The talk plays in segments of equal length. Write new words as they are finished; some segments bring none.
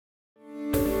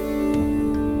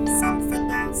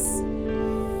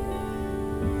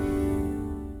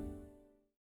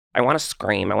I want to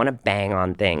scream. I want to bang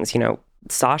on things.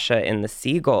 Sasha in The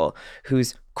Seagull,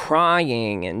 who's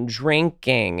crying and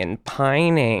drinking and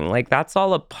pining. Like, that's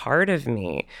all a part of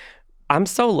me. I'm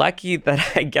so lucky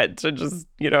that I get to just,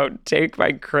 take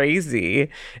my crazy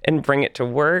and bring it to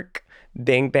work.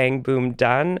 Bang, bang, boom,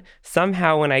 done.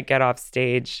 Somehow when I get off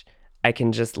stage, I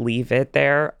can just leave it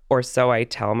there, or so I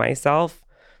tell myself.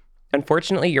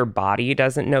 Unfortunately, your body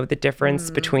doesn't know the difference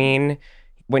between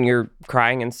when you're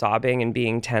crying and sobbing and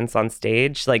being tense on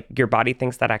stage. Like, your body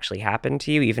thinks that actually happened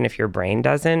to you, even if your brain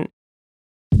doesn't.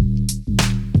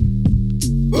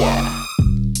 Yeah.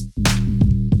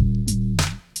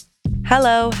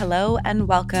 Hello, and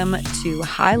welcome to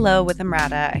High Low with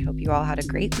Emrata. I hope you all had a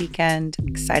great weekend.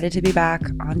 Excited to be back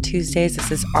on Tuesdays.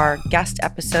 This is our guest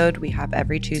episode. We have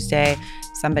every Tuesday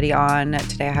somebody on.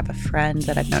 Today I have a friend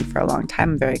that I've known for a long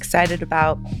time. I'm very excited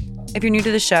about. If you're new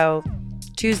to the show,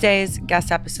 Tuesdays,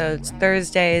 guest episodes.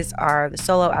 Thursdays are the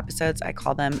solo episodes. I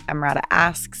call them Emrata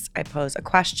Asks. I pose a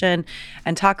question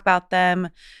and talk about them.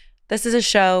 This is a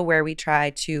show where we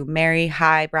try to marry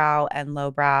highbrow and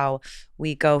lowbrow.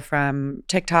 We go from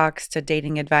TikToks to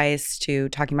dating advice to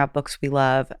talking about books we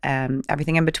love and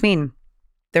everything in between.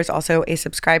 There's also a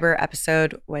subscriber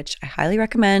episode, which I highly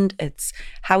recommend. It's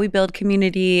how we build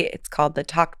community. It's called the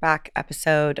Talk Back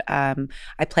episode. I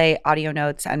play audio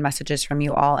notes and messages from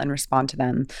you all and respond to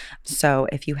them. So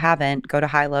if you haven't, go to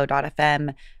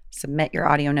highlow.fm. Submit your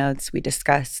audio notes. We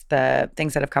discuss the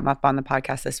things that have come up on the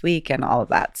podcast this week and all of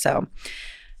that. So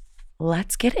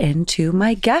let's get into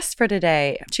my guest for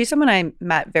today. She's someone I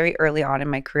met very early on in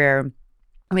my career,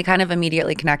 and we kind of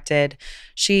immediately connected.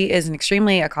 She is an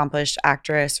extremely accomplished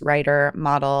actress, writer,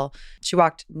 model. She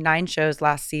walked 9 shows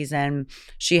last season.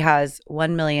 She has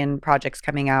 1 million projects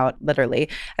coming out, literally.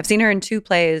 I've seen her in 2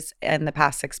 plays in the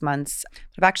past 6 months.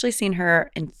 I've actually seen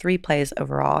her in 3 plays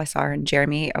overall. I saw her in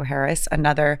Jeremy O. Harris,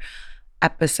 another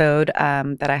episode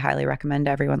that I highly recommend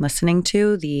everyone listening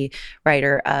to, the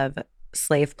writer of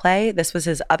Slave Play. This was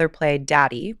his other play,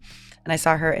 Daddy. And I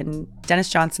saw her in Dennis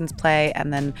Johnson's play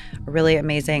and then a really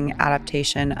amazing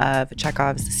adaptation of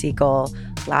Chekhov's The Seagull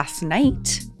last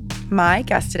night. My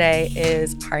guest today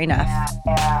is Hari Nef.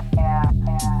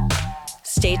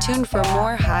 Stay tuned for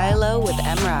more High Low with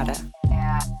Emrata.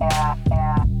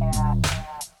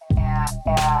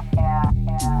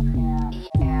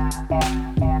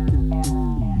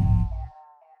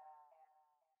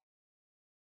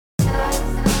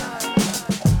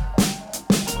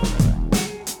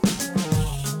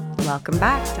 Welcome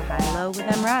back to High Low with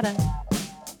Emrata.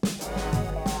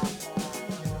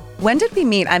 When did we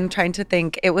meet? I'm trying to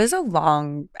think. It was a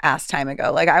long ass time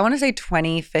ago. Like, I want to say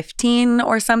 2015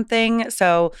 or something.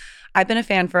 So I've been a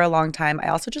fan for a long time. I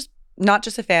also not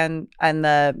just a fan and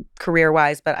the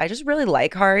career-wise, but I just really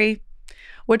like Hari,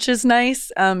 which is nice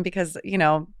because, you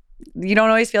don't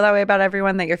always feel that way about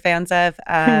everyone that you're fans of.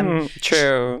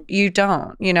 True. You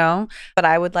don't, But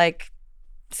I would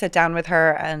sit down with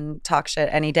her and talk shit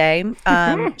any day.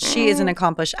 She is an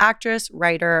accomplished actress,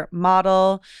 writer,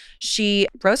 model. She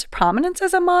rose to prominence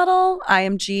as a model,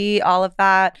 IMG, all of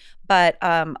that. But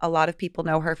a lot of people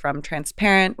know her from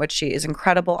Transparent, which she is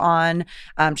incredible on.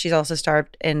 She's also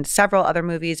starred in several other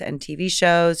movies and TV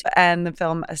shows, and the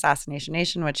film Assassination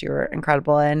Nation, which you were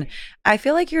incredible in. I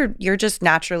feel like you're just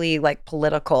naturally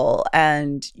political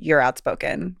and you're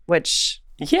outspoken, which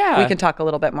yeah, we can talk a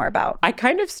little bit more about. I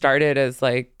kind of started as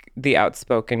the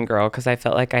outspoken girl because I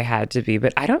felt like I had to be,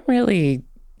 but I don't really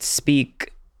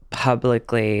speak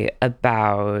publicly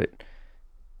about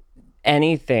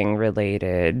anything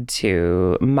related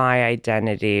to my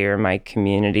identity or my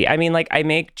community. I mean, I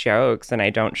make jokes and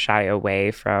I don't shy away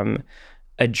from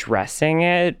addressing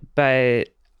it, but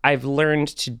I've learned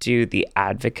to do the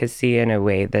advocacy in a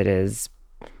way that is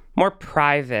more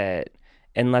private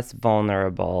and less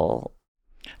vulnerable.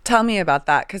 Tell me about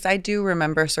that, because I do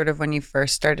remember sort of when you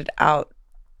first started out,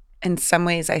 in some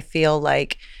ways I feel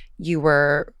like you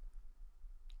were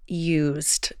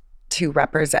used to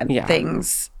represent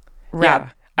things. Yeah,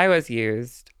 I was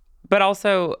used. But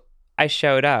also, I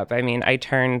showed up. I mean, I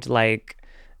turned a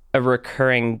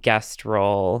recurring guest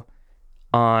role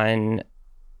on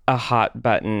a hot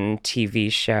button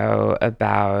TV show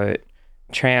about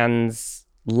trans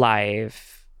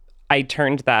life. I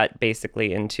turned that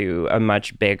basically into a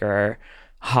much bigger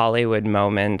Hollywood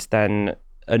moment than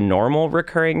a normal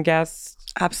recurring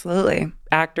guest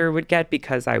actor would get,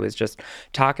 because I was just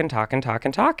talking.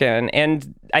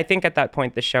 And I think at that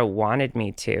point the show wanted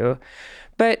me to.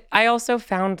 But I also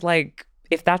found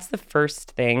if that's the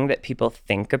first thing that people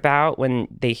think about when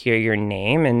they hear your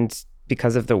name, and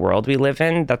because of the world we live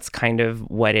in, that's kind of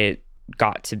what it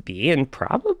got to be, and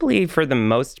probably for the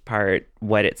most part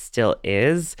what it still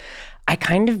is, I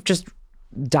kind of just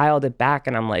dialed it back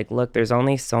and I'm like, look, there's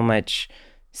only so much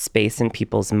space in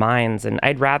people's minds, and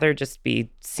I'd rather just be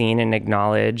seen and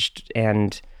acknowledged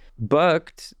and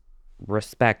booked,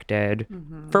 respected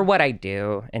for what I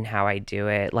do and how I do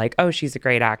it. Like, oh, she's a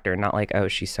great actor, not like, oh,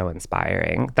 she's so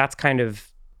inspiring. That's kind of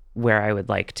where I would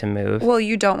like to move. Well,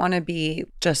 you don't want to be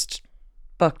just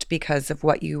booked because of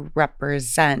what you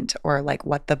represent or like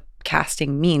what the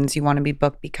casting means. You want to be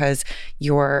booked because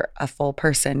you're a full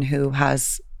person who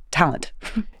has talent.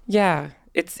 Yeah.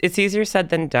 It's easier said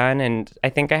than done, and I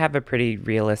think I have a pretty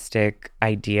realistic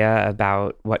idea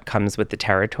about what comes with the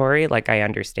territory. Like, I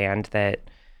understand that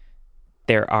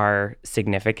there are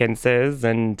significances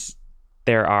and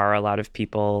there are a lot of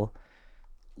people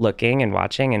looking and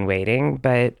watching and waiting,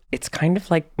 but it's kind of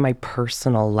like my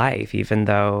personal life, even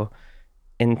though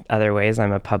in other ways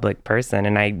I'm a public person.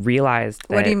 And I realized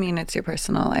that— What do you mean it's your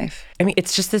personal life? I mean,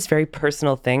 it's just this very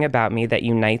personal thing about me that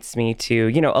unites me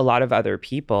to, a lot of other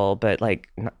people, but like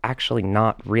actually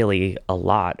not really a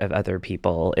lot of other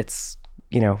people. It's,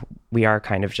 we are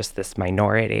kind of just this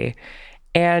minority.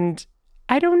 And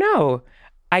I don't know.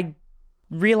 I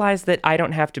realized that I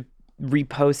don't have to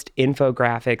repost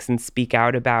infographics and speak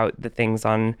out about the things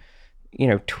on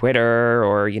Twitter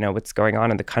or, what's going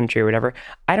on in the country or whatever.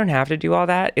 I don't have to do all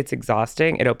that. It's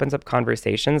exhausting. It opens up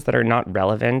conversations that are not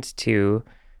relevant to,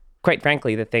 quite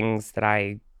frankly, the things that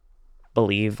I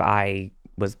believe I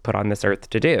was put on this earth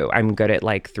to do. I'm good at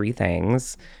like 3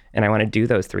 things, and I want to do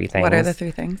those 3 things. What are the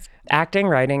 3 things? Acting,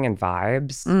 writing, and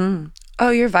vibes. Oh,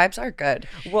 your vibes are good.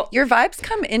 Well, your vibes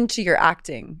come into your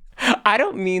acting. I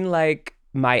don't mean like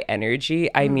my energy.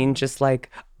 I mean just like,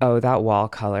 oh, that wall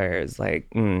color is like,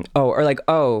 oh, or like,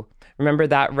 oh, remember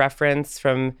that reference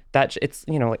from that? It's,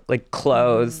 like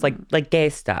clothes, like gay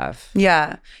stuff.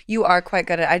 Yeah, you are quite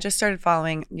good at it. I just started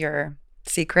following your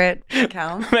secret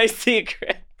account. My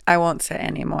secret. I won't say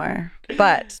anymore,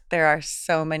 but there are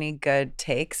so many good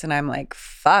takes, and I'm like,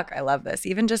 fuck, I love this.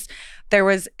 Even just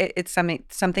it's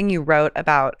something you wrote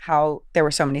about how there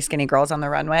were so many skinny girls on the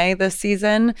runway this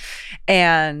season,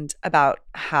 and about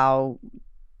how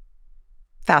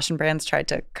fashion brands tried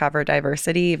to cover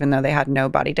diversity even though they had no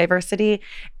body diversity.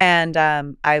 And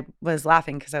I was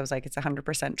laughing because I was like, it's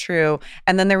 100% true.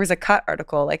 And then there was a Cut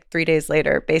article like 3 days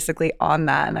later basically on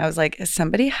that. And I was like, has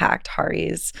somebody hacked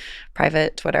Hari's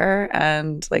private Twitter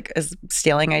and like is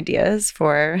stealing ideas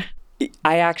for—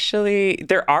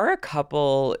 there are a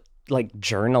couple like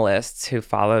journalists who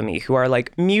follow me who are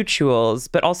like mutuals,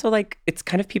 but also like it's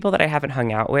kind of people that I haven't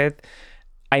hung out with.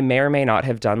 I may or may not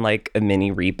have done like a mini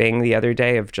reaping the other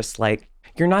day of just like,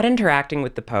 you're not interacting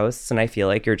with the posts and I feel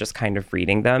like you're just kind of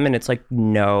reading them, and it's like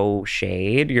no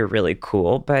shade, you're really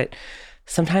cool, but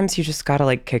sometimes you just gotta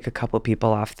like kick a couple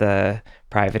people off the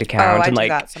private account. I and do like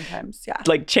that sometimes, yeah.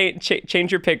 Like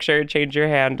change your picture, change your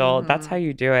handle. That's how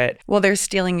you do it. Well, they're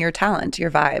stealing your talent,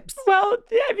 your vibes. Well,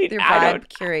 I mean, Your vibe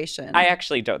curation. I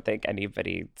actually don't think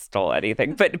anybody stole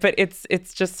anything, but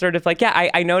it's just sort of like, yeah,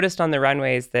 I noticed on the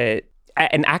runways that.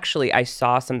 And actually, I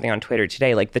saw something on Twitter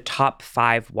today, like the top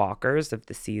 5 walkers of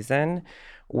the season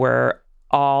were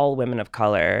all women of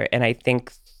color. And I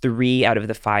think 3 out of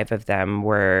the 5 of them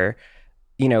were,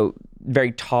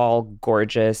 very tall,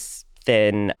 gorgeous,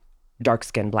 thin,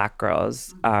 dark-skinned Black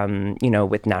girls,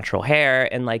 with natural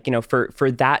hair. And like,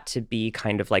 for that to be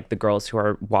kind of like the girls who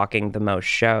are walking the most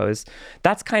shows,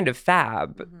 that's kind of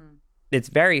fab. Mm-hmm. It's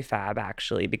very fab,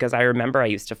 actually, because I remember I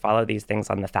used to follow these things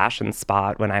on the Fashion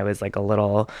Spot when I was like a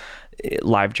little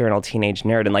LiveJournal teenage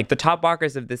nerd. And like the top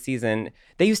walkers of the season,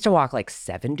 they used to walk like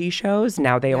 70 shows.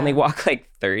 Now they only walk like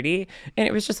 30. And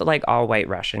it was just like all white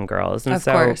Russian girls. And of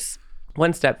course.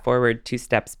 1 step forward, 2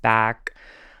 steps back.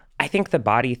 I think the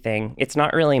body thing, it's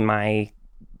not really my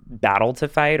battle to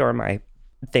fight or my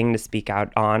thing to speak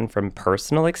out on from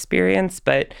personal experience,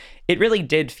 but it really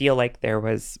did feel like there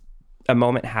was a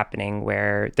moment happening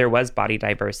where there was body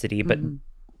diversity, but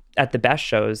at the best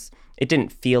shows, it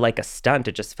didn't feel like a stunt.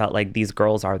 It just felt like these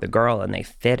girls are the girl and they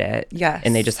fit it. Yes.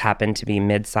 And they just happen to be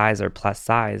mid-size or plus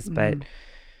size. But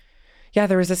yeah,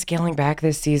 there was a scaling back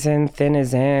this season. Thin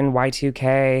is in,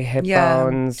 Y2K, hip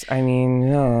bones. I mean,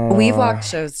 we've walked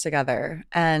shows together,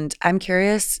 and I'm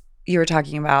curious, you were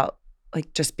talking about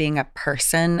like just being a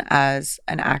person as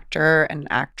an actor, an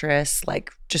actress,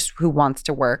 like just who wants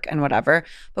to work and whatever.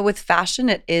 But with fashion,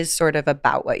 it is sort of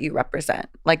about what you represent.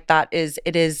 Like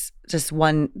it is just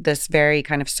this very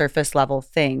kind of surface level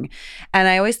thing. And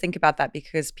I always think about that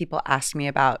because people ask me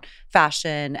about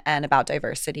fashion and about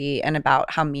diversity and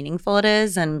about how meaningful it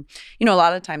is. And, a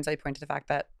lot of times I point to the fact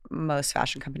that most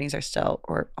fashion companies are still,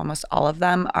 or almost all of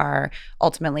them are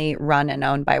ultimately run and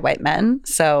owned by white men.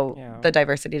 So the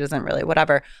diversity doesn't really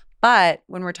whatever. But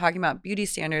when we're talking about beauty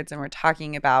standards and we're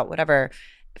talking about whatever,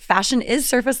 fashion is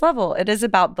surface level. It is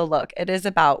about the look. It is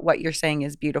about what you're saying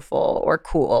is beautiful or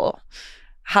cool.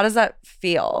 How does that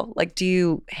feel? Like, do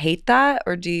you hate that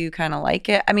or do you kind of like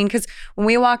it? I mean, because when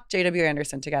we walked JW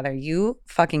Anderson together, you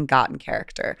fucking got in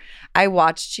character. I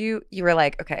watched you. You were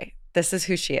like, okay, this is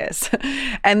who she is.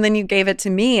 And then you gave it to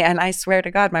me. And I swear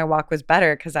to God, my walk was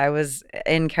better because I was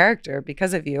in character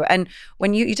because of you. And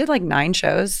when you did like 9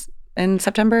 shows in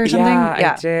September or something?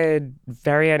 Yeah, I did,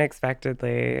 very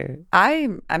unexpectedly.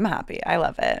 I'm happy. I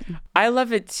love it. I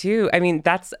love it too. I mean,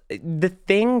 that's the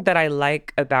thing that I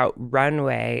like about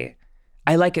runway.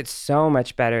 I like it so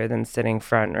much better than sitting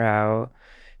front row,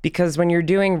 because when you're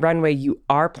doing runway, you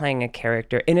are playing a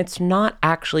character, and it's not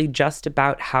actually just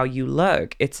about how you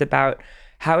look. It's about,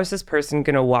 how is this person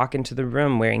going to walk into the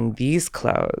room wearing these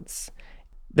clothes?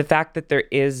 The fact that there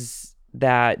is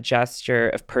that gesture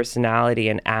of personality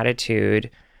and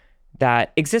attitude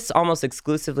that exists almost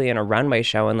exclusively in a runway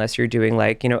show, unless you're doing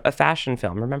like, a fashion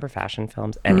film. Remember fashion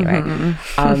films? Anyway,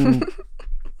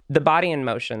 the body in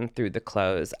motion through the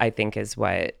clothes, I think, is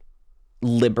what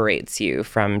liberates you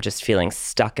from just feeling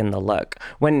stuck in the look.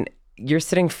 When you're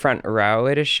sitting front row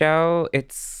at a show,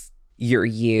 you're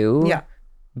you,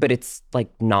 but it's like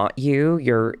not you.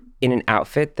 You're in an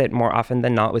outfit that more often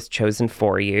than not was chosen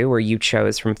for you, or you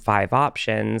chose from 5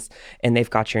 options and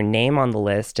they've got your name on the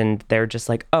list and they're just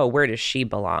like, oh, where does she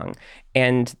belong?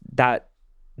 And that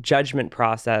judgment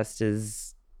process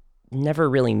is never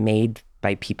really made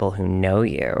by people who know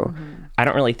you. Mm-hmm. I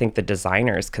don't really think the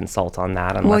designers consult on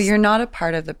that. Well, you're not a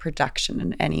part of the production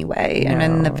in any way. No. And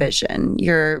in the vision,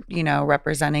 you're,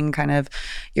 representing kind of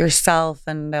yourself,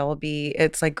 and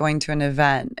it's like going to an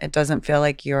event. It doesn't feel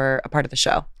like you're a part of the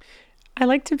show. I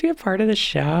like to be a part of the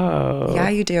show. Yeah,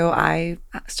 you do. I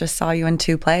just saw you in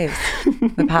 2 plays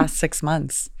the past 6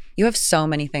 months. You have so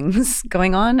many things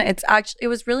going on. It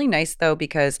was really nice though,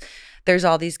 because there's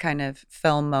all these kind of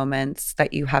film moments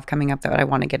that you have coming up that I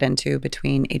want to get into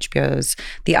between HBO's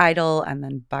The Idol and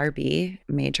then Barbie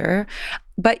Major.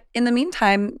 But in the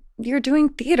meantime, you're doing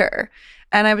theater.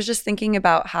 And I was just thinking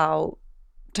about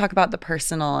talk about the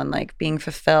personal and like being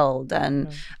fulfilled,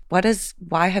 and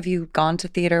why have you gone to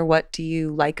theater? What do you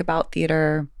like about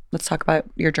theater? Let's talk about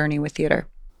your journey with theater.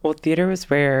 Well, theater was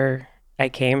where I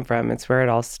came from. It's where it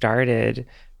all started.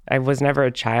 I was never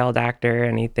a child actor or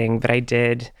anything, but I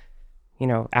did,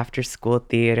 after school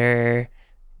theater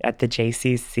at the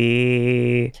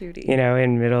JCC, Cutie.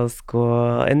 In middle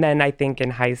school. And then I think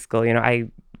in high school, I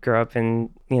grew up in,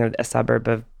 a suburb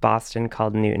of Boston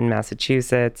called Newton,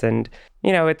 Massachusetts. And,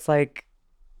 it's like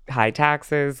high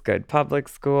taxes, good public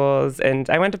schools. And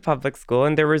I went to public school,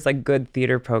 and there was like good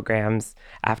theater programs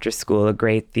after school, a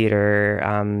great theater,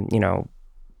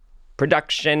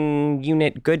 production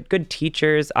unit, good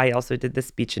teachers. I also did the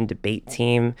speech and debate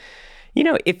team.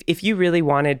 If you really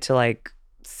wanted to like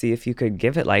see if you could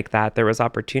give it like that, there was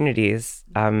opportunities.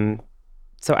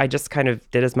 So I just kind of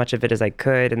did as much of it as I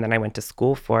could, and then I went to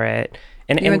school for it.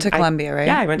 And you went to Columbia, right?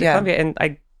 Yeah, I went to Columbia, and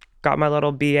I got my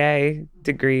little BA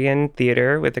degree in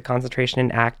theater with a concentration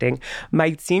in acting.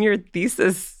 My senior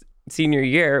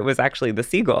year was actually The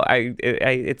Seagull.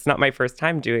 It's not my first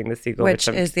time doing The Seagull. Which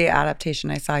is the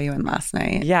adaptation I saw you in last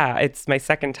night. Yeah, it's my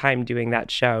second time doing that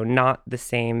show. Not the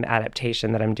same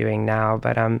adaptation that I'm doing now,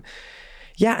 but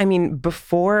yeah, I mean,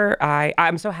 before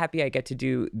I'm so happy I get to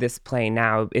do this play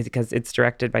now because it's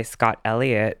directed by Scott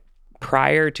Elliott.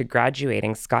 Prior to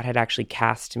graduating, Scott had actually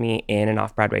cast me in an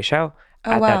off-Broadway show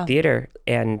that theater.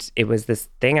 And it was this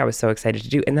thing I was so excited to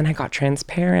do. And then I got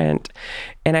transparent,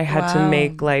 and I had to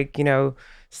make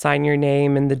sign your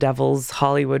name in the Devil's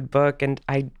Hollywood book. And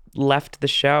I left the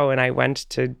show and I went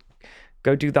to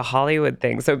go do the Hollywood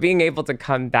thing. So being able to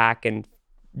come back and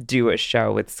do a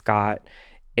show with Scott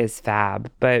is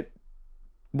fab. But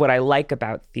what I like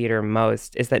about theater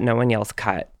most is that no one yells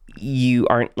cut. You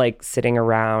aren't like sitting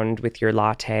around with your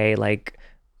latte, like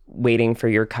waiting for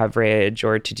your coverage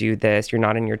or to do this. You're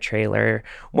not in your trailer.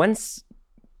 Once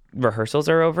rehearsals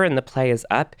are over and the play is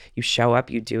up, you show up,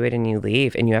 you do it, and you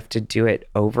leave, and you have to do it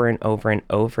over and over and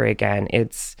over again.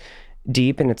 It's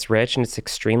deep and it's rich and it's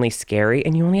extremely scary,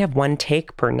 and you only have 1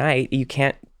 take per night. You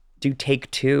can't do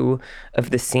take 2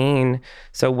 of the scene.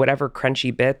 So whatever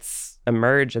crunchy bits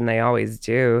emerge, and they always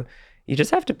do, you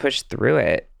just have to push through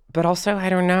it. But also, I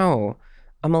don't know,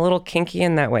 I'm a little kinky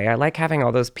in that way. I like having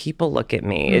all those people look at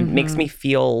me. It makes me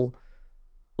feel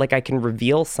like I can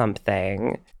reveal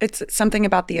something. It's something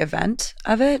about the event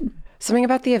of it. Something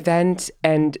about the event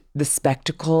and the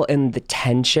spectacle and the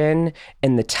tension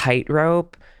and the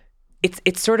tightrope.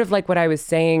 It's sort of like what I was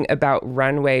saying about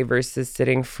runway versus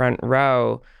sitting front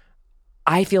row.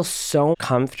 I feel so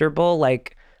comfortable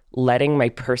like letting my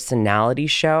personality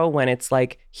show when it's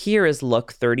like, here is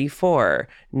look 34,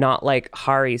 not like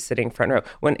Hari sitting front row.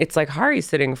 When it's like Hari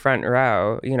sitting front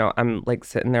row, you know, I'm like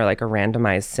sitting there like a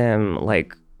randomized sim,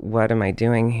 like, what am I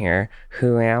doing here?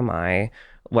 Who am I?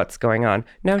 What's going on?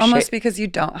 No, Almost because you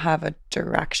don't have a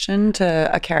direction to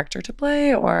a character to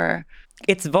play, or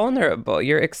it's vulnerable.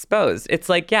 You're exposed. It's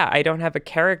like, yeah, I don't have a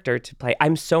character to play.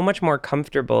 I'm so much more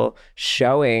comfortable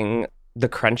showing the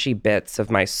crunchy bits of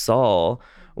my soul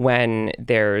when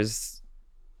there's,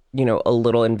 you know, a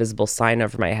little invisible sign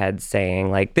over my head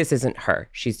saying like, this isn't her,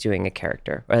 she's doing a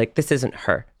character, or like, this isn't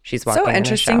her, she's walking. So in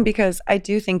interesting, a show. because I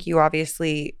do think you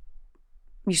obviously,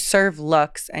 you serve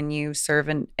looks and you serve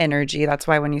an energy. That's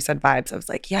why when you said vibes, I was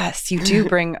like, yes, you do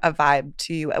bring a vibe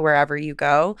to you wherever you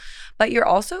go, but you're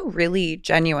also really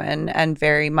genuine and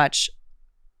very much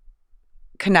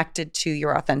connected to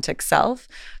your authentic self.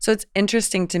 So it's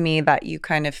interesting to me that you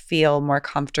kind of feel more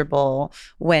comfortable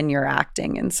when you're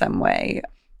acting in some way,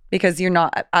 because you're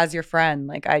not as your friend.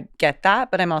 Like, I get that,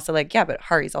 but I'm also like, yeah, but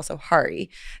Hari's also Hari.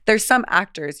 There's some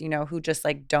actors, you know, who just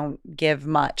like don't give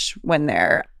much when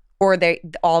they're, or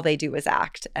all they do is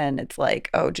act, and it's like,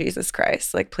 oh, Jesus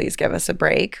Christ, like, please give us a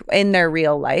break in their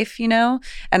real life, you know?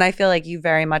 And I feel like you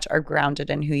very much are grounded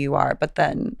in who you are, but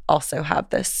then also have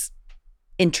this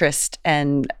interest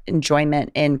and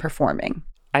enjoyment in performing.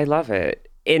 I love it.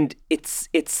 And it's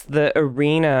the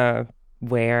arena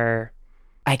where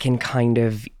I can kind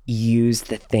of use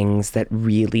the things that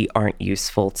really aren't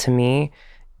useful to me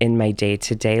in my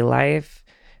day-to-day life.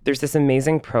 There's this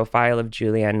amazing profile of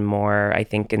Julianne Moore, I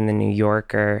think, in The New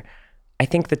Yorker. I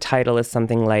think the title is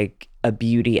something like A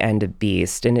Beauty and a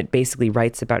Beast. And it basically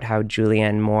writes about how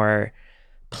Julianne Moore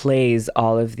plays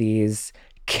all of these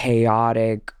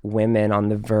chaotic women on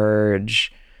the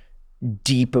verge,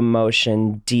 deep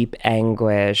emotion, deep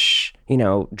anguish, you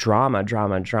know, drama.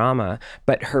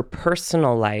 But her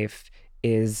personal life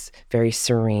is very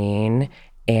serene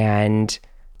and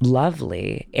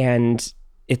lovely. And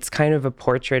it's kind of a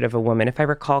portrait of a woman, if I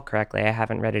recall correctly, I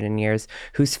haven't read it in years,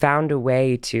 who's found a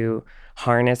way to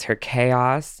harness her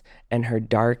chaos and her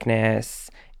darkness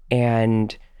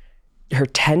and her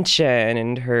tension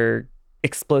and her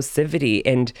explosivity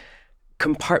and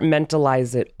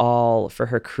compartmentalize it all for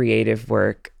her creative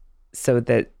work so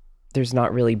that there's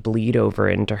not really bleed over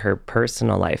into her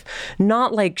personal life.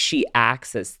 Not like she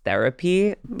acts as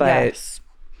therapy, but yes.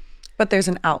 But there's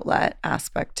an outlet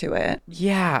aspect to it.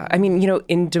 Yeah. I mean, you know,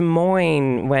 in Des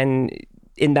Moines, when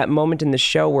in that moment in the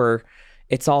show where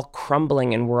it's all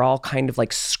crumbling and we're all kind of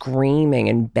like screaming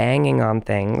and banging on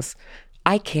things,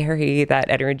 I carry that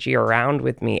energy around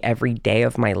with me every day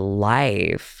of my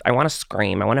life. I want to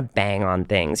scream. I want to bang on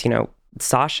things. You know,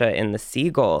 Sasha in The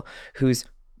Seagull, who's,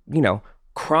 you know,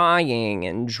 crying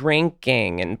and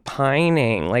drinking and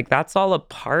pining. Like, that's all a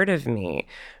part of me.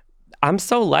 I'm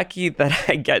so lucky that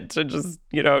I get to just,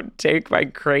 you know, take my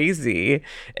crazy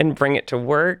and bring it to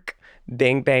work.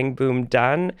 Bang, bang, boom,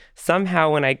 done.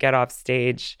 Somehow when I get off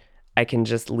stage, I can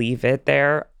just leave it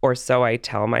there, or so I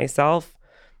tell myself.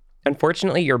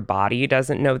 Unfortunately, your body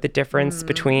doesn't know the difference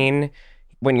between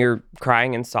when you're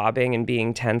crying and sobbing and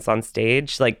being tense on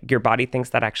stage. Like, your body thinks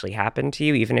that actually happened to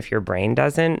you, even if your brain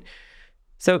doesn't.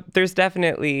 So there's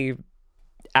definitely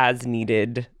as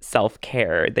needed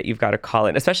self-care that you've got to call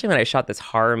in, especially when I shot this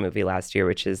horror movie last year,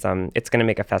 which is, it's going to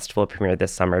make a festival premiere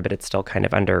this summer, but it's still kind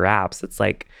of under wraps. It's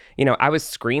like, you know, I was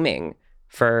screaming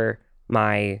for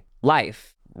my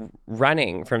life,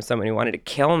 running from someone who wanted to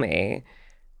kill me.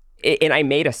 And I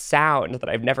made a sound that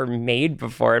I've never made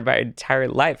before in my entire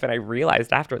life. And I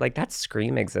realized after, like, that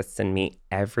scream exists in me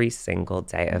every single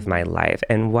day of my life.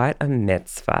 And what a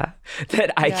mitzvah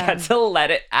that I get to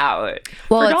let it out.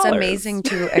 Well, it's amazing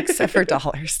to accept for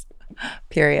dollars,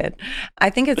 period. I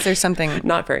think there's something.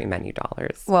 Not very many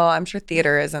dollars. Well, I'm sure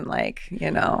theater isn't like, you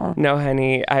know. No,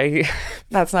 honey,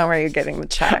 That's not where you're getting the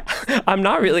checks. I'm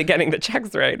not really getting the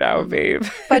checks right now, babe.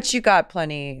 But you got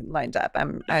plenty lined up.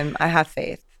 I have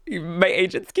faith. My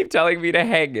agents keep telling me to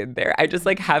hang in there. I just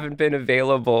like haven't been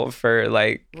available for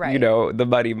like, you know, the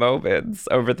money moments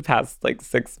over the past like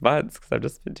 6 months because I've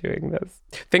just been doing this.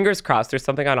 Fingers crossed, there's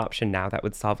something on Option Now that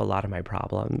would solve a lot of my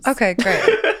problems. Okay, great.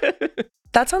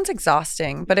 That sounds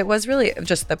exhausting, but it was really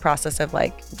just the process of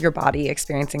like your body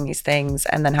experiencing these things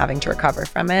and then having to recover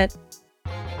from it.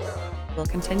 We'll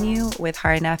continue with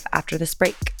Hari Nef after this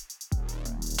break.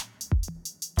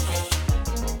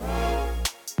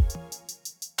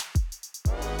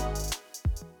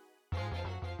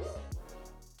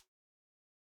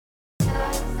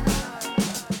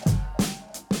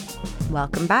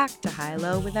 Welcome back to High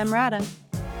Low with Emrata.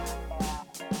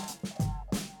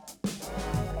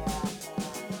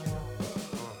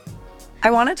 I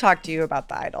want to talk to you about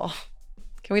The Idol.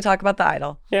 Can we talk about The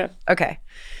Idol? Yeah. Okay.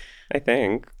 I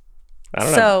think. I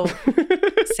don't know.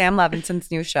 So, Sam Levinson's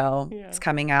new show is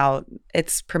coming out.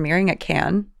 It's premiering at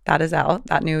Cannes. That is out.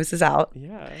 That news is out.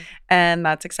 Yeah. And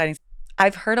that's exciting.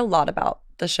 I've heard a lot about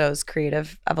the show's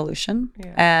creative evolution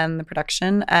and the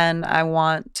production, and I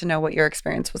want to know what your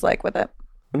experience was like with it.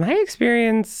 My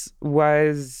experience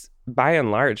was, by and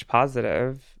large,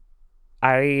 positive.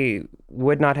 I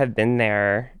would not have been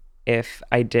there if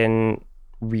I didn't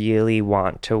really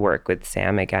want to work with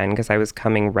Sam again, because I was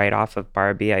coming right off of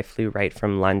Barbie. I flew right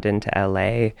from London to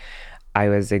LA. I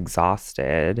was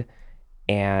exhausted,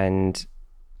 and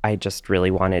I just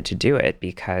really wanted to do it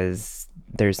because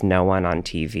there's no one on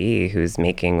TV who's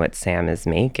making what Sam is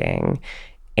making.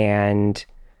 And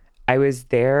I was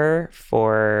there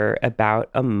for about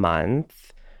a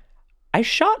month. I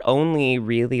shot only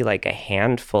really like a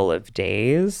handful of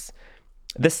days.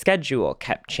 The schedule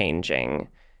kept changing.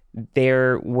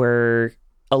 There were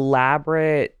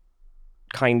elaborate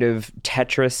kind of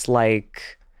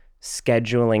Tetris-like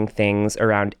scheduling things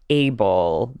around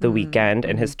Abel the weekend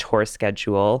and his tour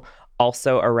schedule.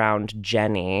 Also around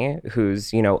Jenny,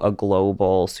 who's, you know, a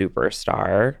global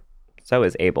superstar. So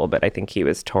is Abel, but I think he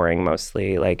was touring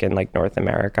mostly like in like North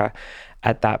America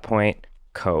at that point.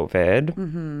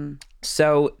 COVID.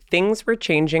 So things were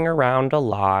changing around a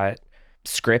lot.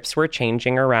 Scripts were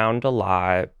changing around a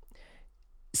lot.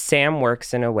 Sam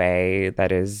works in a way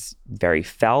that is very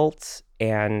felt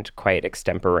and quite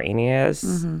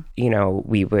extemporaneous. You know,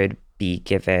 we would be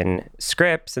given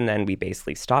scripts, and then we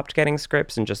basically stopped getting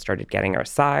scripts and just started getting our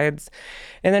sides.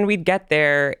 And then we'd get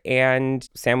there, and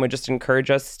Sam would just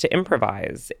encourage us to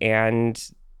improvise. And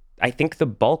I think the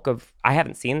bulk of, I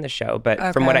haven't seen the show,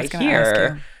 but from what I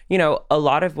hear, you know, a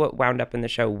lot of what wound up in the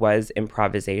show was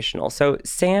improvisational. So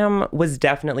Sam was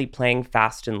definitely playing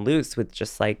fast and loose with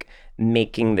just like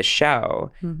making the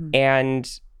show.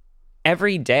 And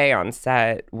every day on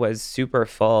set was super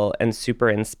full and super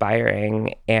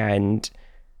inspiring. And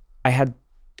I had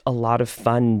a lot of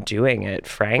fun doing it,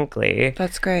 frankly.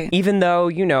 That's great. Even though,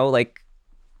 you know, like,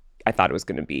 I thought it was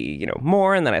going to be, you know,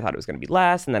 more, and then I thought it was going to be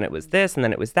less, and then it was this, and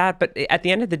then it was that. But at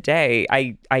the end of the day,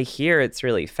 I hear it's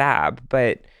really fab.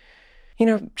 But, you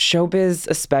know, showbiz,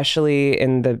 especially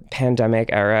in the pandemic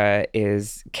era,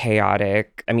 is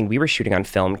chaotic. I mean, we were shooting on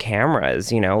film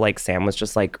cameras, you know, like Sam was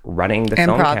just like running the film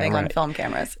camera. Improving on film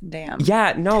cameras. Damn.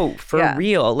 Yeah, no, for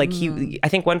real. Like I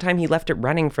think one time he left it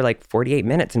running for like 48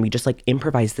 minutes and we just like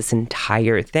improvised this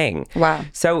entire thing. Wow.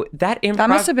 So that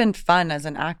must have been fun as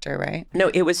an actor, right?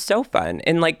 No, it was so fun.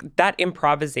 And like that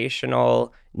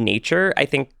improvisational nature, I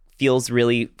think, feels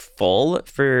really full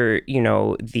for, you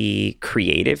know, the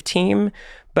creative team.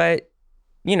 But,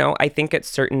 you know, I think at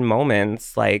certain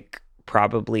moments, like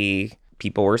probably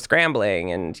people were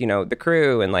scrambling and, you know, the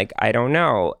crew and like, I don't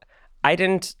know. I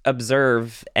didn't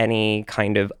observe any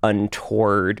kind of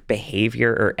untoward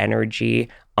behavior or energy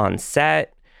on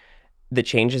set. The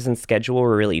changes in schedule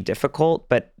were really difficult,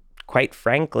 but quite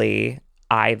frankly,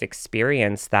 I've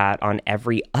experienced that on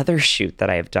every other shoot that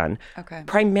I've done. Okay.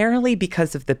 Primarily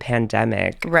because of the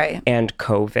pandemic and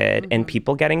COVID and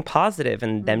people getting positive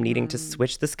and them needing to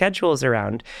switch the schedules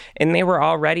around. And they were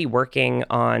already working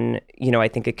on, you know, I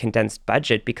think a condensed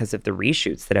budget because of the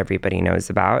reshoots that everybody knows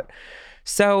about.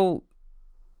 So,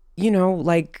 you know,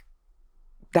 like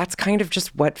that's kind of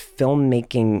just what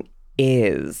filmmaking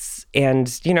is.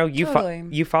 And, you know, you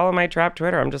follow my trap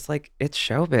Twitter. I'm just like, it's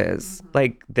showbiz.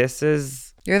 Like, this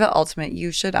is... You're the ultimate.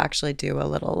 You should actually do a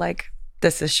little like,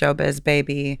 this is showbiz,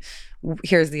 baby.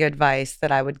 Here's the advice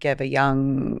that I would give a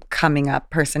young coming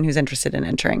up person who's interested in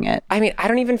entering it. I mean, I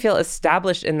don't even feel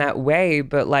established in that way,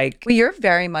 but like... Well, you're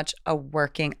very much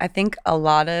I think a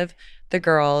lot of the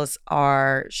girls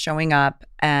are showing up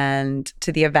and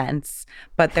to the events,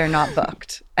 but they're not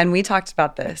booked. And we talked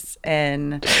about this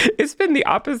and it's been the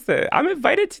opposite. I'm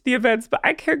invited to the events, but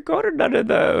I can't go to none of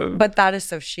them. But that is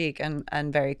so chic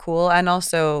and very cool. And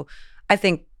also, I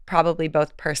think probably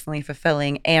both personally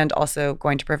fulfilling and also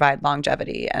going to provide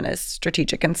longevity and is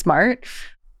strategic and smart.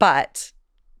 But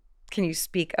can you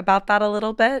speak about that a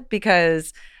little bit?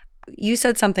 Because you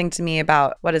said something to me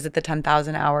about, what is it, the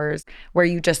 10,000 hours, where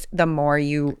you just, the more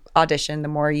you audition, the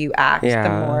more you act, the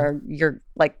more you're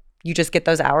like, you just get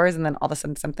those hours and then all of a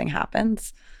sudden something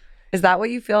happens. Is that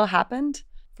what you feel happened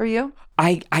for you?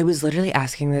 I was literally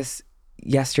asking this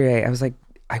yesterday. I was like,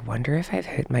 I wonder if I've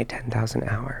hit my 10,000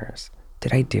 hours.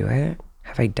 Did I do it?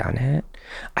 Have I done it?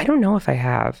 I don't know if I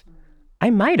have.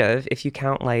 I might have, if you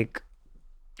count like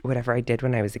whatever I did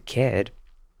when I was a kid.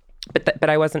 But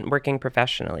I wasn't working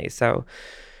professionally. So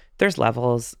there's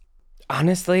levels.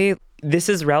 Honestly, this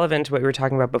is relevant to what we were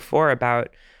talking about before about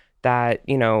that,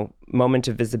 moment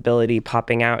of visibility,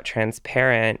 popping out,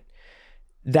 transparent.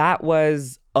 That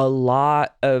was a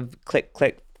lot of click,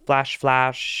 click, flash,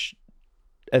 flash,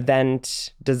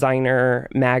 event, designer,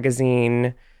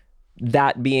 magazine,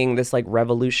 that being this like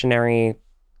revolutionary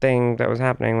thing that was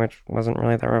happening, which wasn't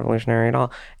really that revolutionary at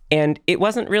all. And it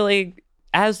wasn't really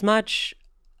as much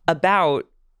about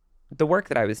the work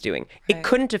that I was doing. Right. It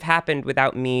couldn't have happened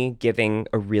without me giving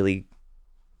a really,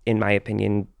 in my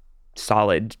opinion,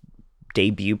 solid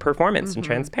debut performance and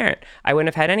transparent. I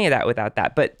wouldn't have had any of that without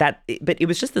that. But it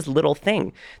was just this little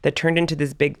thing that turned into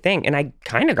this big thing. And I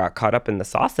kind of got caught up in the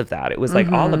sauce of that. It was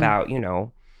like all about,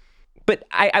 but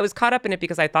I was caught up in it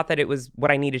because I thought that it was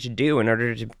what I needed to do in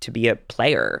order to be a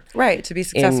player. Right, to be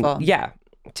successful.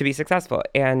 To be successful.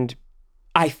 And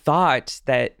I thought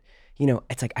that,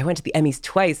 it's like I went to the Emmys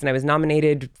twice and I was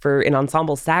nominated for an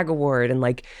Ensemble SAG Award, and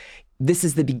like, this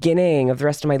is the beginning of the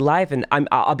rest of my life, and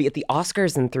I'll be at the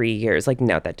Oscars in 3 years. Like,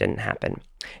 no, that didn't happen.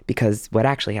 Because what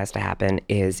actually has to happen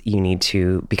is you need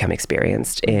to become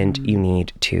experienced, and you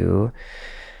need to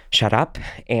shut up,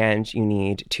 and you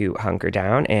need to hunker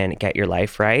down and get your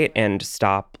life right, and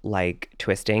stop like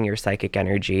twisting your psychic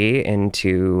energy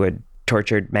into a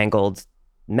tortured, mangled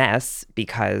mess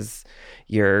because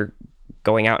you're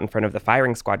going out in front of the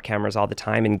firing squad cameras all the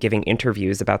time and giving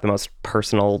interviews about the most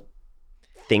personal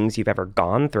things you've ever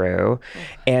gone through.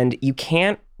 And you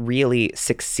can't really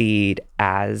succeed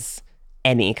as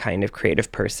any kind of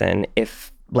creative person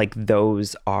if like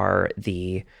those are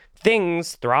the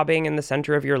things throbbing in the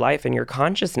center of your life and your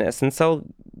consciousness. And so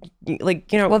like,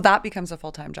 well, that becomes a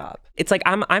full-time job. It's like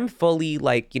I'm fully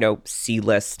like,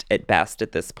 C-list at best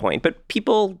at this point. But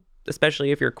people, especially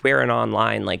if you're queer and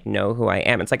online, like know who I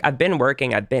am. It's like I've been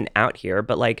working, I've been out here,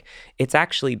 but like it's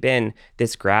actually been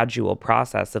this gradual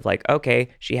process of like, okay,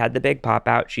 she had the big pop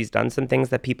out, she's done some things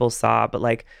that people saw, but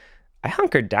like I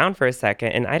hunkered down for a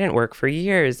second and I didn't work for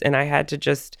years, and I had to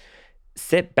just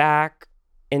sit back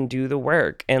and do the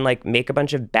work and like make a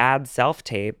bunch of bad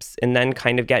self-tapes and then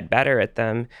kind of get better at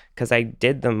them because I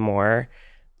did them more.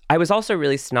 I was also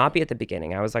really snobby at the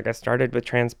beginning. I was like, I started with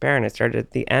Transparent. I started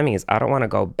at the Emmys. I don't want to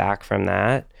go back from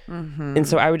that. And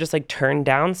so I would just like turn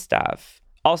down stuff.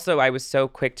 Also, I was so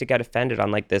quick to get offended on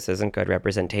like, this isn't good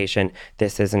representation.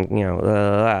 This isn't,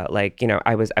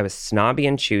 I was snobby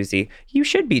and choosy. You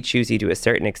should be choosy to a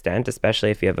certain extent, especially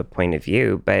if you have a point of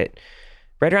view. But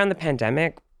right around the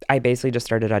pandemic, I basically just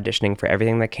started auditioning for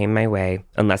everything that came my way,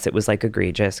 unless it was like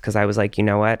egregious, because I was like, you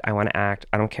know what? I want to act.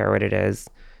 I don't care what it is.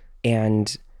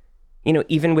 And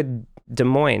even with Des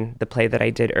Moines, the play that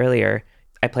I did earlier,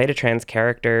 I played a trans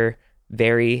character,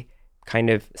 very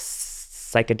kind of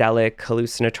psychedelic,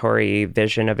 hallucinatory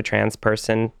vision of a trans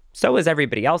person. So was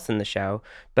everybody else in the show.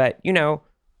 But,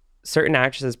 certain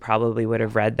actresses probably would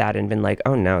have read that and been like,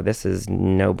 oh no, this is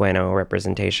no bueno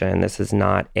representation. This is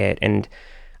not it. And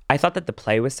I thought that the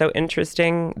play was so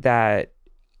interesting that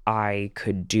I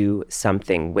could do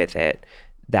something with it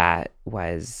that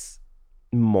was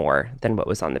more than what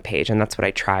was on the page. And that's what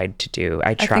I tried to do.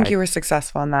 I think you were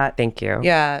successful in that. Thank you.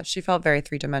 Yeah. She felt very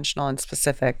three-dimensional and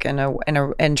specific in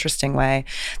a interesting way.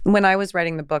 When I was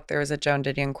writing the book, there was a Joan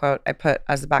Didion quote I put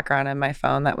as a background in my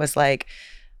phone that was like,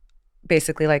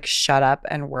 basically like, shut up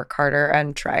and work harder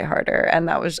and try harder. And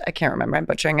that was, I can't remember, I'm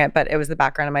butchering it, but it was the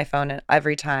background of my phone. And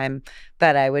every time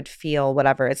that I would feel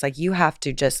whatever, it's like, you have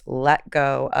to just let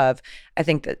go of, I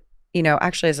think that,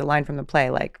 actually as a line from the play,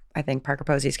 like I think Parker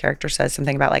Posey's character says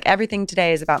something about like, everything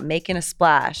today is about making a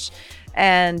splash,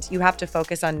 and you have to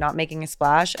focus on not making a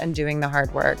splash and doing the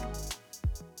hard work.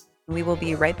 We will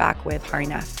be right back with Hari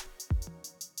Nef.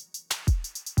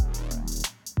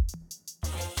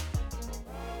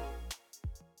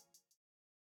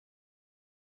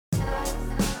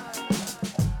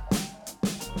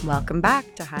 Welcome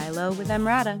back to High Low with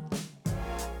Emrata.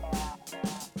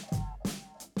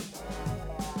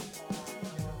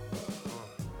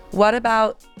 What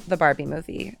about the Barbie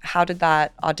movie? How did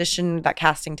that audition, that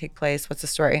casting take place? What's the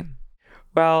story?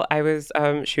 Well, I was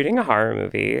shooting a horror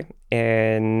movie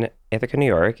in Ithaca, New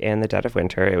York in the dead of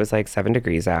winter. It was like 7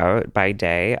 degrees out. By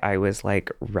day, I was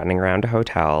like running around a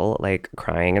hotel, like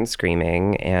crying and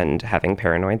screaming and having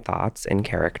paranoid thoughts in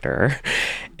character.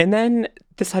 And then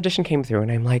this audition came through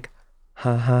and I'm like,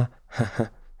 ha,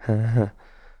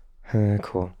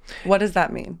 cool. What does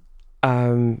that mean?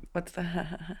 What's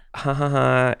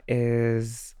the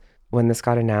is when this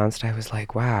got announced, I was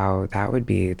like, wow, that would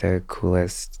be the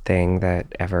coolest thing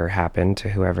that ever happened to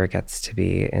whoever gets to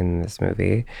be in this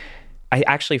movie. I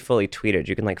actually fully tweeted.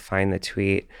 You can like find the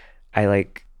tweet.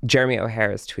 Jeremy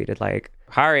O'Hara's tweeted like,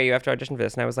 Hari, you have to audition for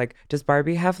this. And I was like, does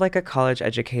Barbie have like a college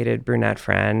educated brunette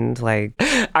friend? Like,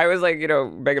 I was like,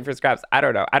 begging for scraps. I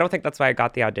don't know. I don't think that's why I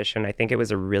got the audition. I think it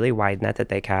was a really wide net that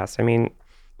they cast. I mean,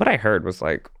 what I heard was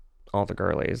like all the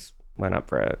girlies went up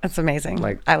for it. That's amazing.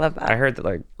 Like, I love that. I heard that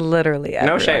like literally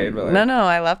everyone. No shade, but like, no,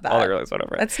 I love that. All the girlies went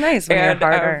over it. It's nice when you're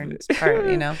hard-earned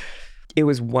part, It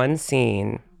was one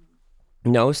scene,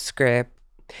 no script.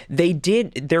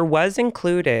 There was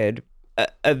included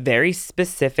a very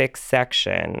specific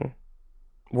section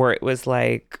where it was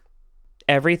like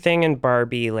everything in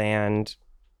Barbie Land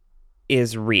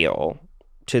is real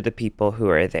to the people who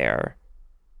are there,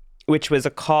 which was a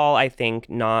call, I think,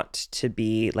 not to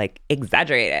be like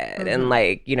exaggerated and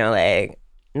like, like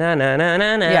no.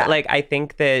 Yeah. Like, I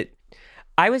think that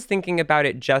I was thinking about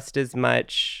it just as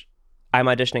much. I'm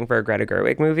auditioning for a Greta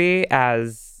Gerwig movie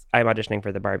as I'm auditioning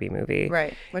for the Barbie movie.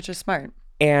 Right, which is smart.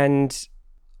 And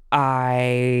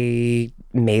I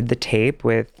made the tape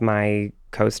with my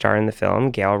co-star in the film,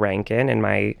 Gail Rankin, in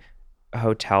my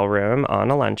hotel room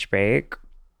on a lunch break.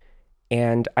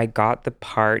 And I got the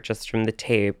part just from the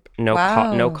tape. No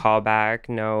callback,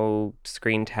 no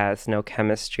screen test, no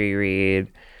chemistry read.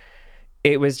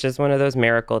 It was just one of those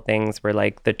miracle things where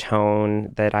like the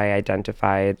tone that I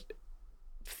identified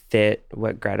fit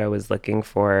what Greta was looking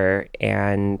for.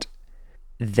 And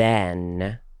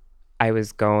then I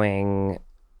was going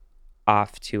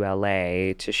off to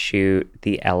LA to shoot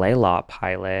the LA Law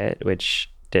pilot,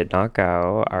 which did not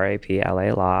go, RIP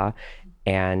LA Law.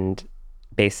 And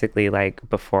basically, like,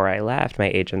 before I left, my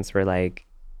agents were like,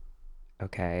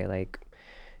 okay, like,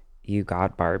 you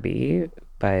got Barbie,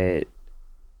 but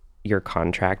you're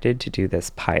contracted to do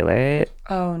this pilot.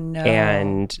 Oh, no.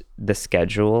 And the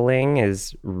scheduling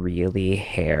is really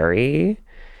hairy.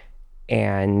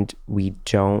 And we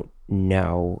don't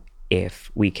know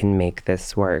if we can make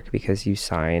this work because you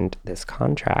signed this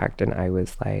contract. And I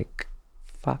was like,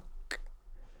 fuck.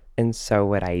 And so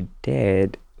what I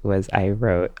did was I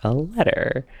wrote a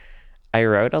letter. I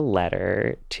wrote a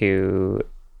letter to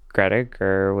Greta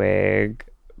Gerwig,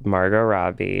 Margot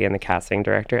Robbie, and the casting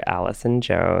director, Allison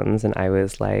Jones. And I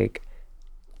was like,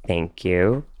 thank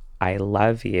you. I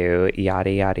love you.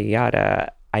 Yada, yada,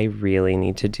 yada. I really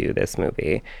need to do this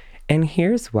movie. And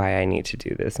here's why I need to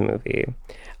do this movie.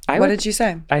 What did you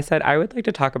say? I said, I would like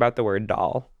to talk about the word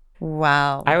doll.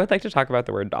 Wow. I would like to talk about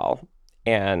the word doll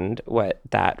and what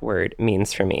that word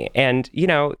means for me. And,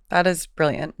 that is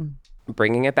brilliant.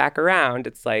 Bringing it back around,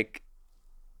 it's like,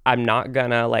 I'm not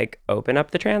gonna like open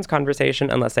up the trans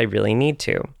conversation unless I really need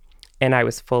to. And I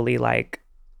was fully like,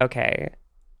 okay,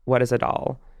 what is a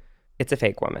doll? It's a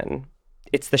fake woman.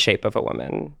 It's the shape of a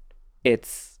woman.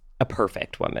 It's a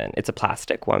perfect woman. It's a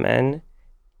plastic woman.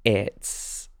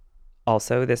 It's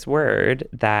also this word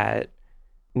that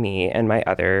me and my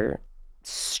other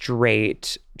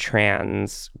straight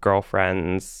trans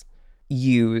girlfriends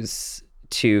use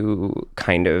to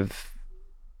kind of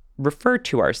refer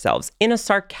to ourselves in a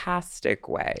sarcastic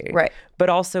way. Right. But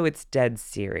also it's dead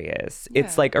serious. Yeah.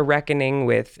 It's like a reckoning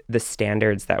with the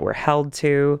standards that we're held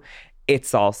to.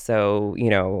 It's also,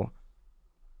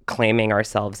 claiming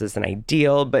ourselves as an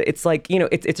ideal, but it's like,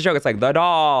 it's a joke. It's like the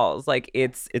dolls, like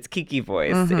it's Kiki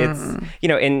voice. Mm-hmm.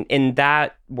 It's, and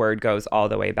that word goes all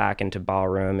the way back into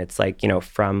ballroom. It's like,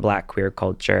 from Black queer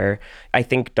culture. I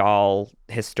think doll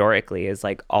historically is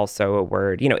like also a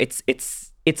word,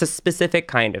 it's a specific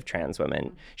kind of trans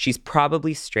woman. She's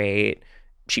probably straight.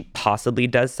 She possibly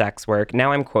does sex work.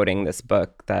 Now I'm quoting this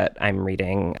book that I'm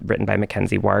reading, written by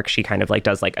Mackenzie Wark. She kind of like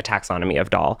does like a taxonomy of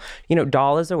doll.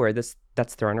 Doll is a word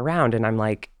that's thrown around. And I'm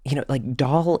like, like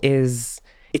doll it's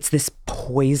this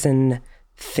poison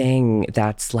thing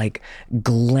that's like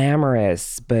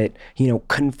glamorous, but,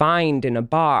 confined in a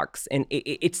box. And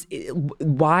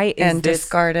why is and this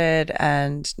discarded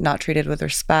and not treated with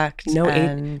respect?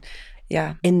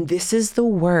 Yeah. And this is the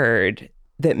word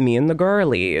that me and the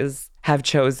girlies have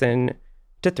chosen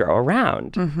to throw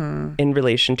around in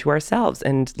relation to ourselves.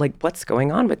 And like, what's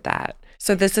going on with that?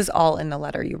 So this is all in the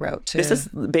letter you wrote to.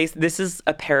 This is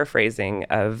a paraphrasing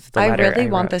of the letter. I really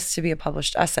want this to be a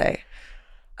published essay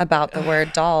about the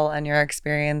word doll and your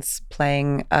experience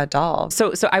playing a doll.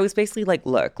 So I was basically like,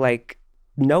 look, like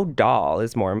no doll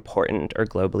is more important or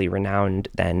globally renowned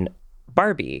than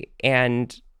Barbie.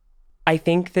 And I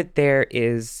think that there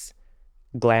is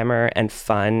glamour and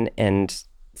fun and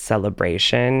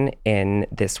celebration in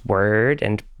this word,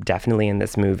 and definitely in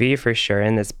this movie for sure,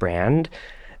 in this brand.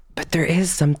 But there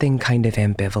is something kind of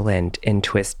ambivalent and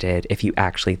twisted if you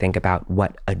actually think about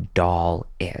what a doll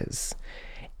is.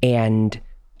 And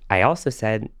I also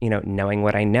said, knowing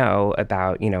what I know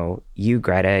about, you,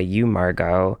 Greta, you,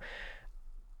 Margot,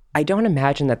 I don't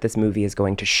imagine that this movie is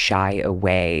going to shy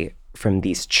away from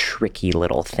these tricky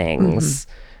little things.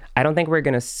 I don't think we're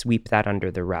going to sweep that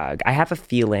under the rug. I have a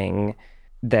feeling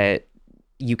that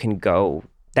you're going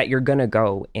to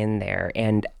go in there.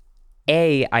 And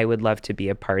I would love to be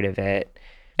a part of it.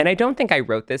 And I don't think I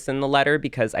wrote this in the letter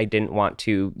because I didn't want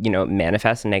to,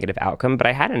 manifest a negative outcome. But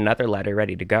I had another letter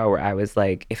ready to go where I was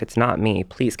like, if it's not me,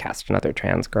 please cast another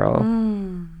trans girl.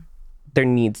 There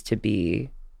needs to be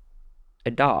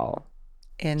a doll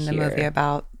in the movie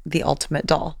about the ultimate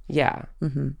doll. Yeah.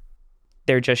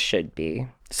 There just should be.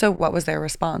 So what was their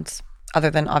response,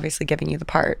 other than obviously giving you the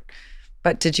part?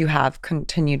 But did you have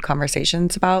continued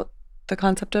conversations about the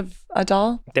concept of a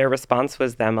doll? Their response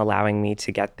was them allowing me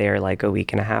to get there like a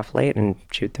week and a half late and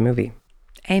shoot the movie.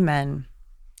 Amen.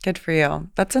 Good for you.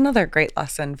 That's another great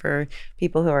lesson for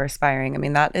people who are aspiring. I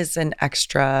mean, that is an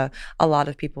extra, a lot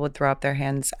of people would throw up their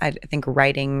hands. I think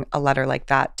writing a letter like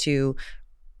that to,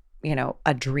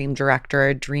 a dream director,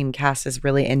 a dream cast is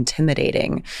really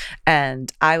intimidating.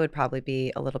 And I would probably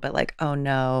be a little bit like, oh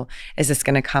no, is this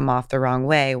going to come off the wrong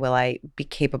way? Will I be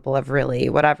capable of really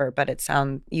whatever? But it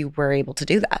sounds you were able to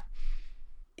do that.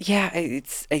 Yeah,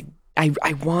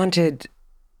 I wanted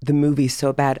the movie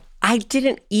so bad. I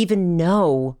didn't even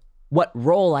know what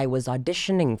role I was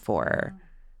auditioning for.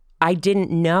 I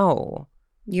didn't know.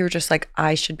 You were just like,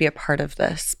 I should be a part of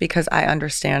this because I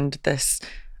understand this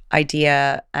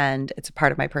idea and it's a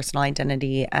part of my personal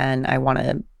identity and I want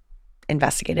to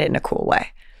investigate it in a cool way.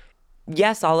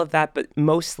 Yes, all of that, but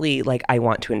mostly like I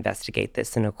want to investigate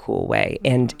this in a cool way.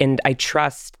 And I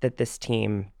trust that this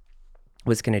team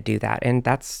was going to do that. And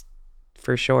that's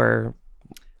for sure,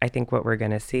 I think, what we're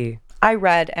going to see. I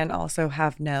read and also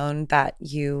have known that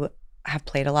you have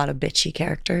played a lot of bitchy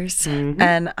characters.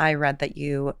 And I read that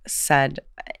you said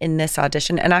in this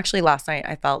audition, and actually last night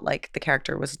I felt like the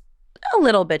character was a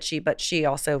little bitchy, but she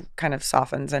also kind of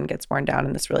softens and gets worn down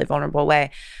in this really vulnerable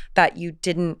way, that you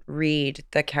didn't read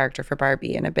the character for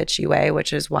Barbie in a bitchy way,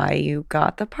 which is why you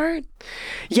got the part.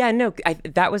 Yeah, no,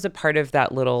 that was a part of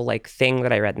that little like thing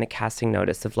that I read in the casting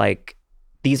notice of like,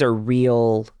 these are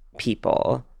real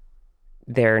people.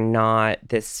 They're not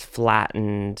this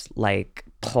flattened, like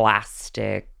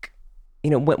plastic.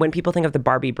 When people think of the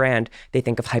Barbie brand, they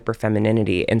think of hyper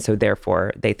femininity. And so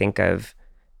therefore they think of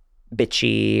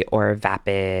bitchy or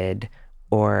vapid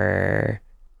or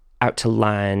out to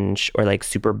lunch or like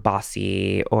super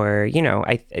bossy or,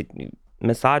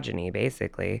 misogyny,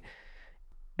 basically.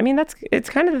 I mean, it's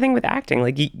kind of the thing with acting.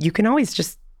 Like you can always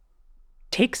just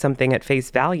take something at face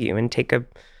value and take a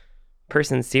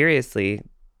person seriously,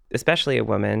 especially a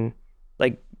woman.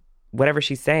 Like whatever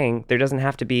she's saying, there doesn't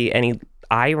have to be any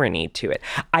irony to it.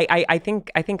 I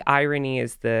think irony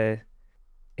is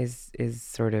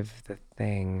sort of the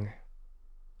thing.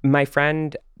 My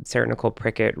friend Sarah Nicole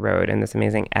Prickett wrote in this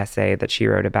amazing essay that she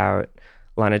wrote about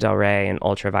Lana Del Rey and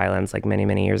ultraviolence like many,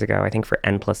 many years ago, I think for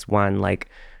N+1, like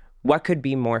what could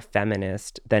be more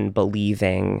feminist than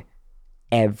believing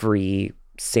every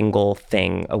single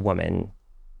thing a woman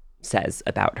says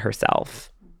about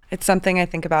herself? It's something I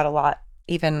think about a lot,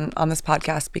 even on this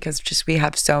podcast, because just we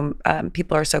have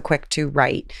people are so quick to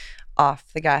write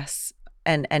off the guests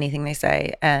and anything they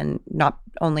say, and not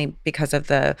only because of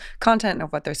the content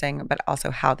of what they're saying, but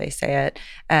also how they say it.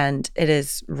 And it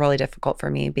is really difficult for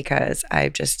me because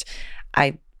I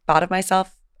thought of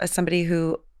myself as somebody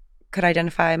who could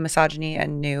identify misogyny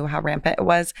and knew how rampant it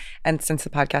was. And since the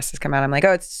podcast has come out, I'm like,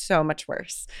 oh, it's so much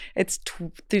worse. It's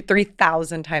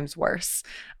 3,000 times worse.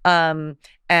 And,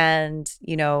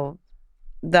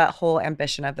 the whole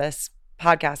ambition of this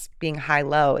podcast being high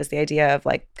low is the idea of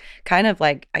like kind of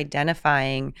like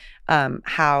identifying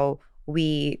how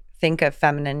we think of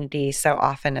femininity so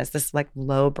often as this like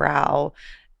lowbrow,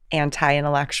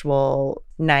 anti-intellectual,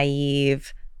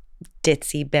 naive,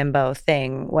 ditzy bimbo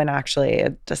thing when actually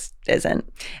it just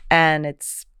isn't. And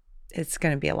it's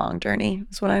going to be a long journey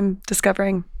is what I'm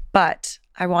discovering. But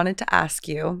I wanted to ask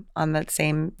you on that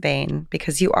same vein,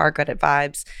 because you are good at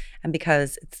vibes and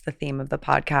because it's the theme of the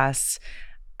podcast,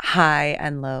 high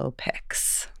and low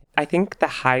picks. I think the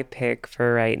high pick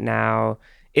for right now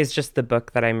is just the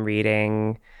book that I'm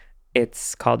reading.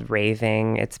 It's called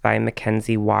Raving. It's by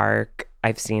Mackenzie Wark.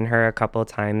 I've seen her a couple of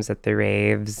times at the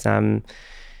raves.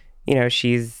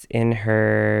 She's in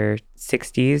her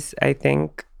 60s, I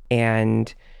think.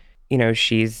 And,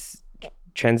 she's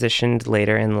transitioned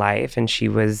later in life. And she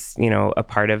was, a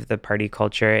part of the party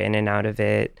culture in and out of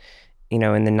it, in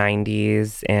the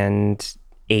 90s and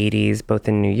 80s, both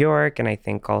in New York and I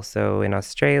think also in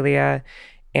Australia.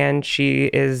 And she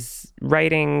is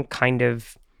writing kind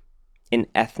of an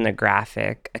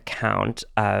ethnographic account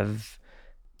of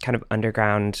kind of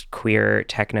underground queer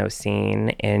techno scene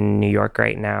in New York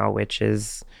right now, which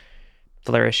is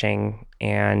flourishing.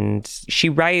 And she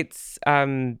writes,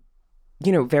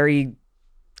 very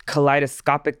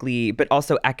kaleidoscopically, but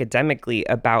also academically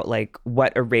about like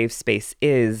what a rave space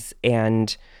is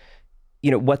and,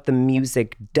 what the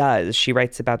music does. She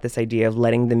writes about this idea of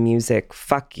letting the music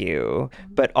fuck you,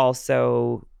 but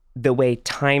also the way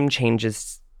time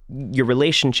changes, your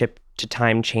relationship to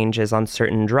time changes on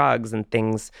certain drugs, and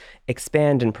things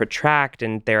expand and protract,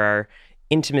 and there are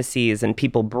intimacies, and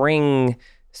people bring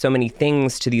so many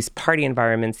things to these party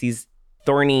environments, these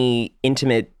thorny,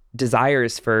 intimate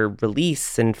desires for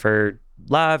release and for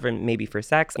love and maybe for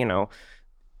sex.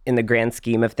 In the grand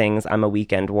scheme of things, I'm a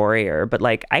weekend warrior, but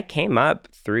like I came up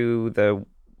through the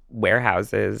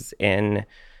warehouses in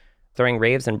throwing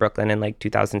raves in Brooklyn in like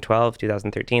 2012,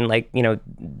 2013. Like,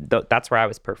 that's where I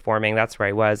was performing. That's where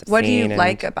I was. What do you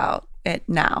like about it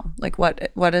now? Like what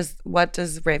does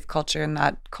rave culture and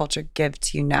that culture give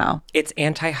to you now? It's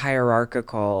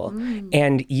anti-hierarchical.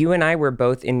 And you and I were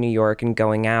both in New York and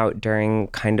going out during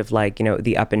kind of like,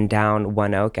 the up and down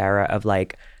One Oak era of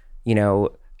like,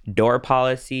 door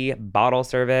policy, bottle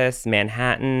service,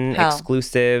 Manhattan, Hell.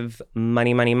 exclusive,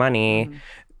 money, money, money.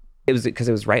 It was because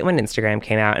it was right when Instagram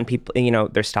came out, and people,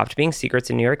 there stopped being secrets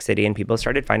in New York City, and people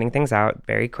started finding things out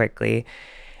very quickly.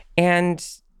 And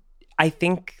I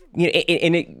think,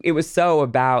 it was so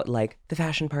about like the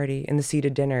fashion party and the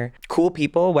seated dinner. Cool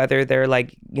people, whether they're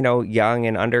like, young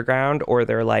and underground, or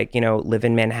they're like, live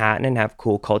in Manhattan and have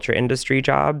cool culture industry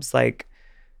jobs, like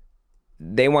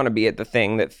they want to be at the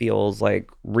thing that feels like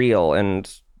real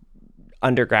and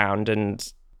underground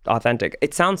and authentic.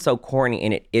 It sounds so corny,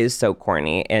 and it is so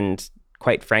corny. And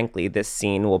quite frankly, this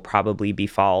scene will probably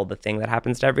befall the thing that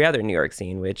happens to every other New York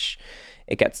scene, which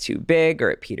it gets too big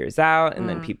or it peters out, and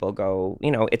then people go,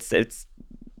 it's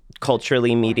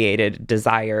culturally mediated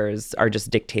desires are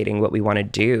just dictating what we want to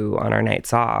do on our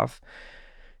nights off.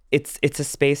 It's a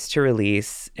space to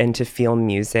release and to feel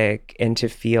music and to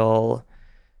feel,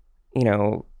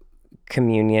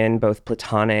 communion, both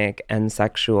platonic and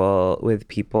sexual, with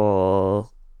people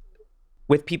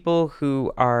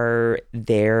who are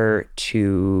there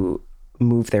to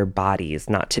move their bodies,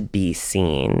 not to be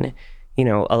seen.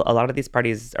 A lot of these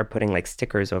parties are putting like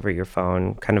stickers over your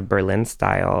phone, kind of Berlin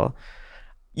style.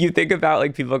 You think about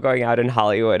like people going out in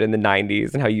Hollywood in the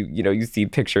 90s and how you see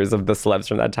pictures of the celebs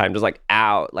from that time just like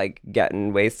out, like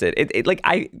getting wasted.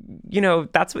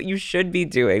 That's what you should be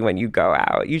doing when you go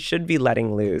out. You should be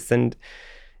letting loose. And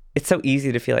it's so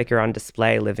easy to feel like you're on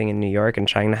display living in New York and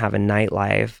trying to have a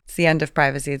nightlife. It's the end of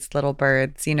privacy. It's little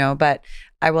birds, but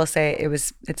I will say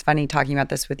it's funny talking about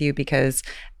this with you, because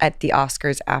at the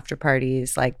Oscars after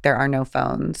parties, like there are no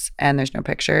phones and there's no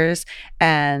pictures.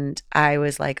 And I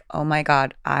was like, oh my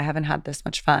God, I haven't had this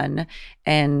much fun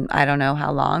in I don't know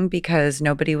how long, because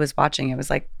nobody was watching. It was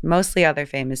like mostly other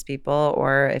famous people,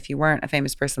 or if you weren't a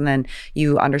famous person, then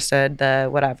you understood the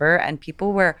whatever. And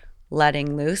people were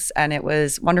letting loose, and it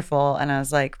was wonderful. And I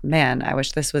was like, man, I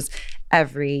wish this was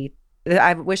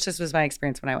my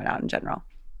experience when I went out in general.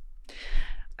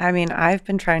 I mean, I've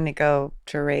been trying to go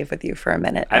to rave with you for a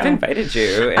minute now. I've invited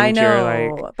you, and I know,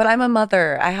 you're like, but I'm a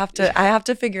mother. I have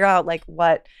to figure out like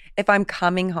what if I'm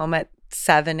coming home at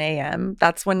 7 a.m.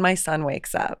 That's when my son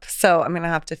wakes up. So I'm gonna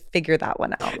have to figure that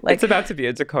one out. Like, it's about to be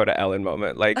a Dakota Ellen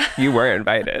moment. Like, you were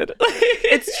invited.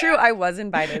 It's true, I was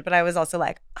invited, but I was also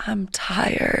like, I'm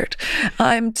tired.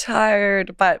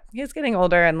 But he's getting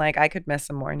older, and like I could miss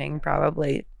a morning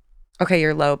probably. Okay,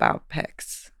 your low bout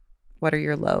picks. What are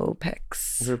your low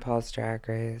picks? RuPaul's Drag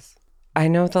Race. I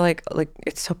know that like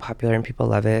it's so popular and people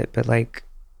love it, but like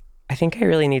I think I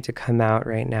really need to come out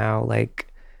right now. Like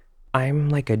I'm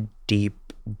like a deep,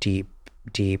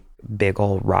 big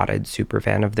old rotted super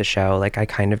fan of the show. Like I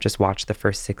kind of just watched the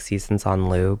first 6 seasons on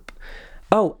loop.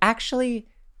 Oh, actually,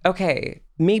 okay.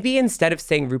 Maybe instead of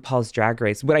saying RuPaul's Drag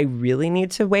Race, what I really need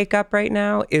to wake up right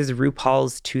now is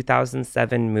RuPaul's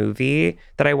 2007 movie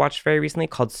that I watched very recently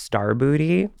called Star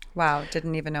Booty. Wow,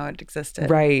 didn't even know it existed.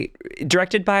 Right.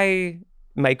 Directed by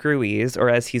Mike Ruiz, or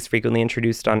as he's frequently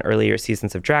introduced on earlier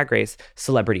seasons of Drag Race,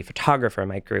 celebrity photographer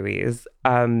Mike Ruiz.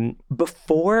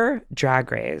 Before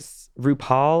Drag Race,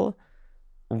 RuPaul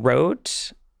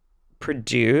wrote,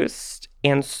 produced,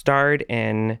 and starred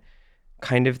in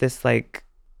kind of this like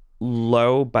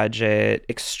low budget,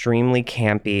 extremely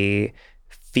campy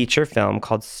feature film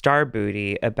called Star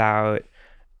Booty about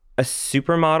a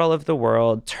supermodel of the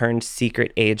world turned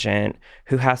secret agent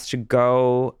who has to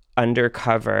go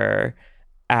undercover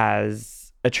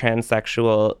as a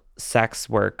transsexual sex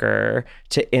worker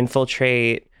to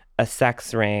infiltrate a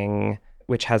sex ring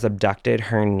which has abducted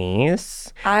her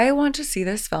niece. I want to see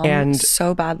this film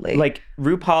so badly. Like,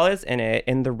 RuPaul is in it,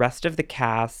 and the rest of the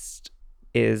cast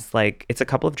is like, it's a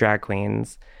couple of drag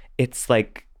queens. It's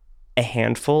like a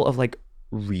handful of like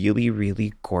really,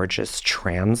 really gorgeous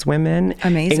trans women.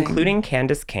 Amazing. Including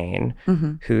Candace Kane,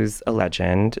 who's a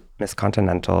legend, Miss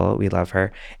Continental. We love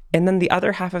her. And then the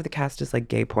other half of the cast is like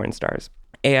gay porn stars.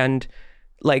 And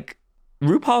like,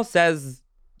 RuPaul says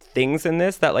things in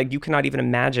this that like you cannot even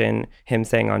imagine him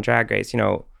saying on Drag Race. You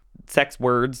know, sex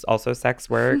words, also sex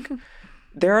work.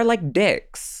 There are like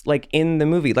dicks like in the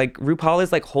movie. Like, RuPaul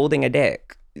is like holding a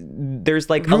dick. There's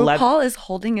like RuPaul is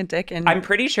holding a dick in. I'm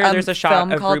pretty sure there's a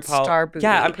shot of RuPaul. Star Booty.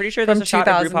 Yeah, I'm pretty sure there's a shot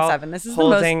of RuPaul. This is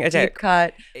holding the most a dick. deep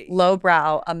cut,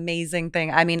 lowbrow, amazing thing.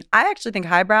 I mean, I actually think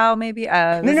highbrow maybe.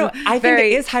 No, I think it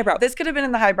is highbrow. This could have been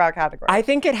in the highbrow category. I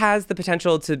think it has the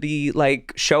potential to be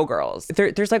like Showgirls.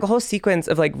 There's like a whole sequence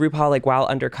of like RuPaul like while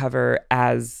undercover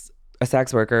as a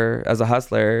sex worker, as a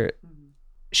hustler.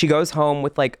 She goes home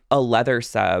with like a leather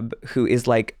sub who is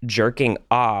like jerking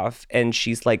off, and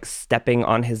she's like stepping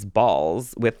on his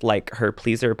balls with like her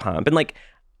pleaser pump. And like,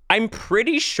 I'm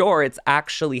pretty sure it's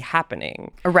actually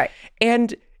happening. Right.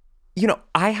 And, you know,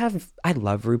 I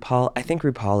love RuPaul. I think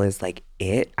RuPaul is like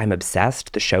it. I'm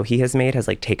obsessed. The show he has made has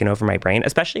like taken over my brain,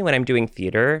 especially when I'm doing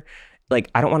theater. Like,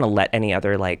 I don't want to let any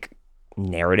other like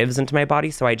narratives into my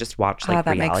body. So I just watch like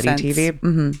reality TV.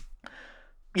 Mm-hmm.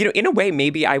 You know, in a way,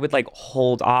 maybe I would like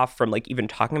hold off from like even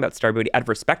talking about Star Booty out of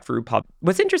respect for RuPaul.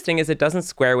 What's interesting is it doesn't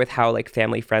square with how like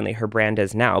family friendly her brand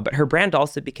is now, but her brand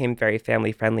also became very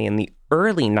family friendly in the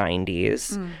early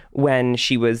 90s when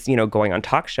she was, you know, going on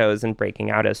talk shows and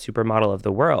breaking out as supermodel of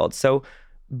the world. So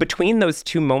between those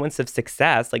two moments of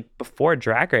success, like before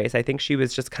Drag Race, I think she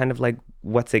was just kind of like,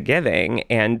 what's it giving?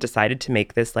 And decided to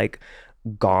make this like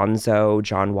gonzo,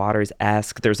 John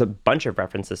Waters-esque. There's a bunch of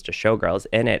references to Showgirls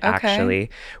in it,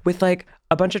 actually, with like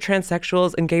a bunch of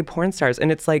transsexuals and gay porn stars.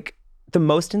 And it's like the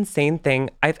most insane thing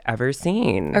I've ever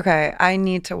seen. Okay, I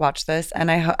need to watch this, and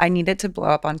I need it to blow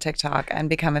up on TikTok and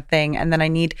become a thing. And then I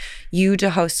need you to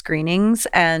host screenings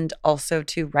and also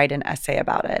to write an essay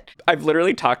about it. I've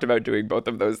literally talked about doing both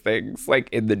of those things like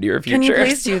in the near future. Can you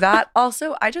please do that?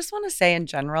 Also, I just want to say in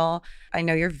general, I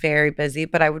know you're very busy,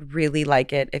 but I would really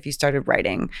like it if you started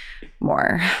writing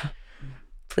more.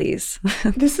 Please.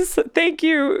 Thank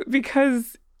you,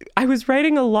 because I was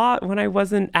writing a lot when I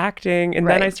wasn't acting, and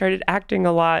then I started acting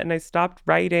a lot and I stopped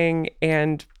writing,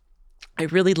 and I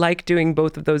really like doing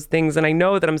both of those things, and I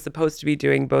know that I'm supposed to be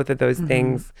doing both of those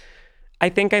things. I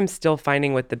think I'm still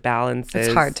finding what the balance is.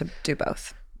 It's hard to do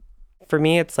both. For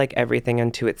me, it's like everything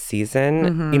unto its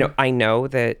season. You know, I know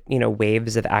that, you know,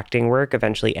 waves of acting work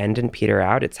eventually end and peter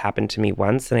out. It's happened to me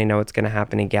once, and I know it's going to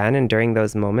happen again. And during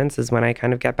those moments is when I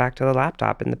kind of get back to the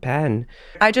laptop and the pen.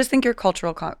 I just think your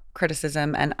cultural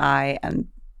criticism and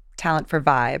talent for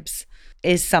vibes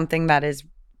is something that is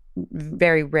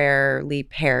very rarely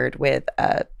paired with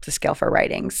the skill for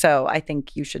writing. So I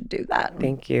think you should do that.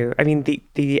 Thank you. I mean,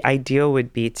 the ideal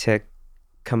would be to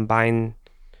combine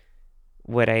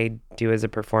what I do as a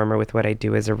performer with what I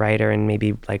do as a writer, and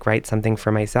maybe like write something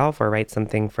for myself or write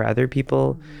something for other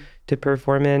people to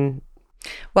perform in.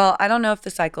 Well, I don't know if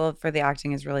the cycle for the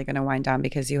acting is really going to wind down,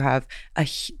 because you have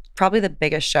probably the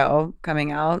biggest show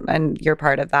coming out, and you're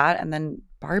part of that, and then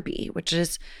Barbie, which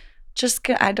is just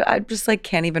I just like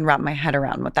can't even wrap my head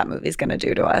around what that movie's going to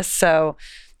do to us. So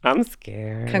I'm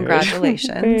scared.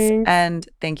 Congratulations. And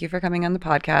thank you for coming on the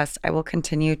podcast. I will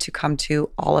continue to come to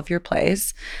all of your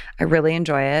plays. I really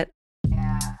enjoy it.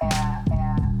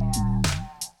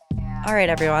 All right,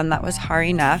 everyone. That was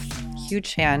Hari Nef.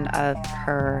 Huge fan of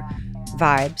her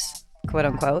vibes, quote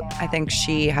unquote. I think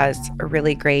she has a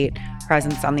really great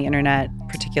presence on the internet,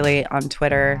 particularly on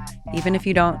Twitter. Even if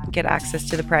you don't get access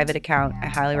to the private account, I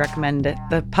highly recommend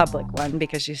the public one,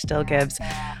 because she still gives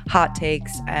hot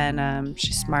takes, and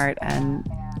she's smart and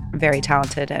very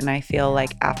talented. And I feel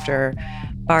like after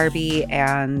Barbie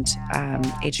and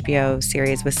HBO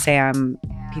series with Sam,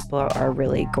 people are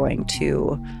really going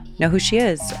to know who she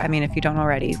is. I mean, if you don't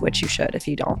already, which you should if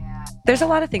you don't. There's a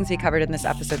lot of things we covered in this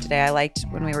episode today. I liked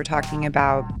when we were talking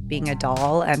about being a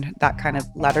doll and that kind of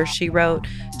letter she wrote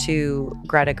to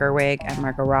Greta Gerwig and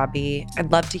Margot Robbie.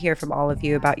 I'd love to hear from all of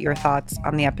you about your thoughts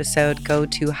on the episode. Go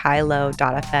to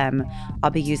highlow.fm.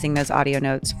 I'll be using those audio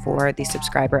notes for the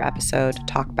subscriber episode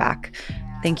Talk Back.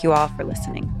 Thank you all for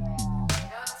listening.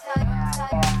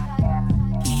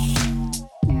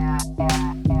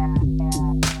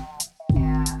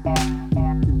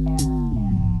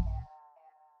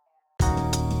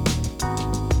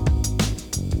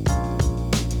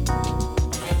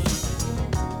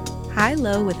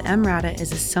 Low with Emrata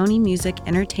is a Sony Music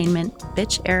Entertainment,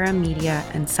 Bitch Era Media,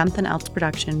 and Something Else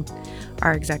production.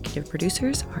 Our executive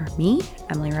producers are me,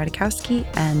 Emily Radikowski,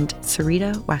 and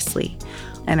Sarita Wesley.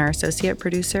 And our associate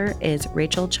producer is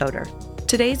Rachel Choder.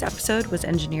 Today's episode was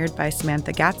engineered by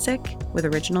Samantha Gatzik with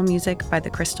original music by The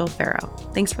Crystal Pharaoh.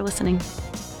 Thanks for listening.